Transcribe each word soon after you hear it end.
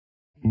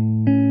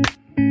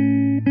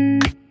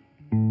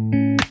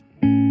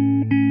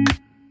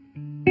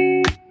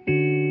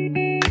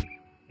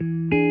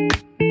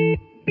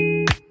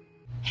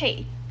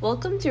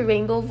welcome to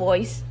Rainbow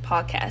Voice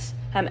Podcast.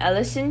 I'm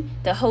Ellison,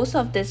 the host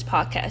of this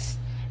podcast.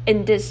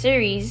 In this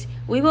series,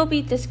 we will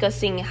be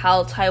discussing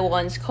how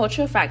Taiwan's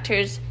cultural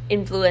factors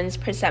influence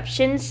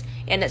perceptions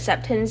and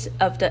acceptance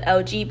of the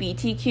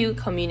LGBTQ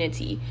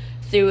community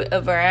through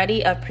a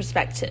variety of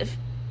perspectives.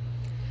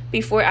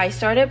 Before I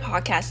started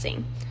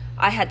podcasting,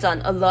 I had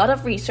done a lot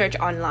of research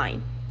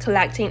online,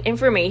 collecting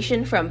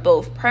information from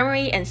both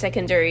primary and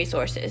secondary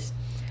sources.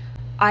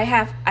 I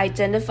have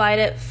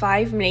identified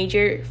 5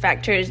 major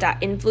factors that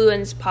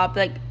influence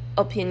public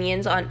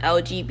opinions on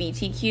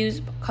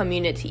LGBTQ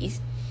communities: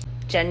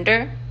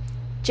 gender,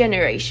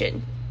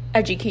 generation,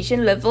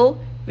 education level,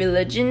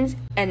 religions,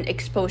 and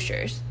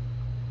exposures.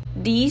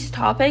 These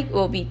topics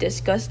will be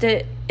discussed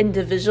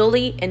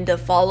individually in the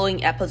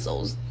following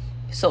episodes,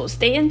 so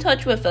stay in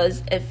touch with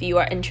us if you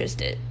are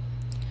interested.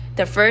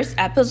 The first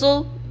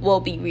episode will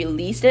be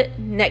released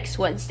next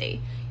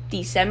Wednesday,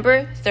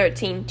 December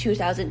 13,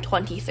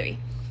 2023.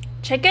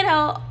 Check it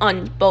out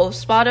on both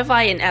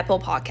Spotify and Apple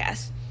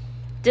Podcasts.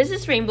 This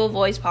is Rainbow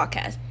Voice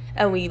Podcast,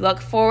 and we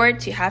look forward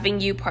to having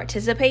you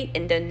participate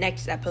in the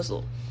next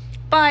episode.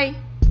 Bye!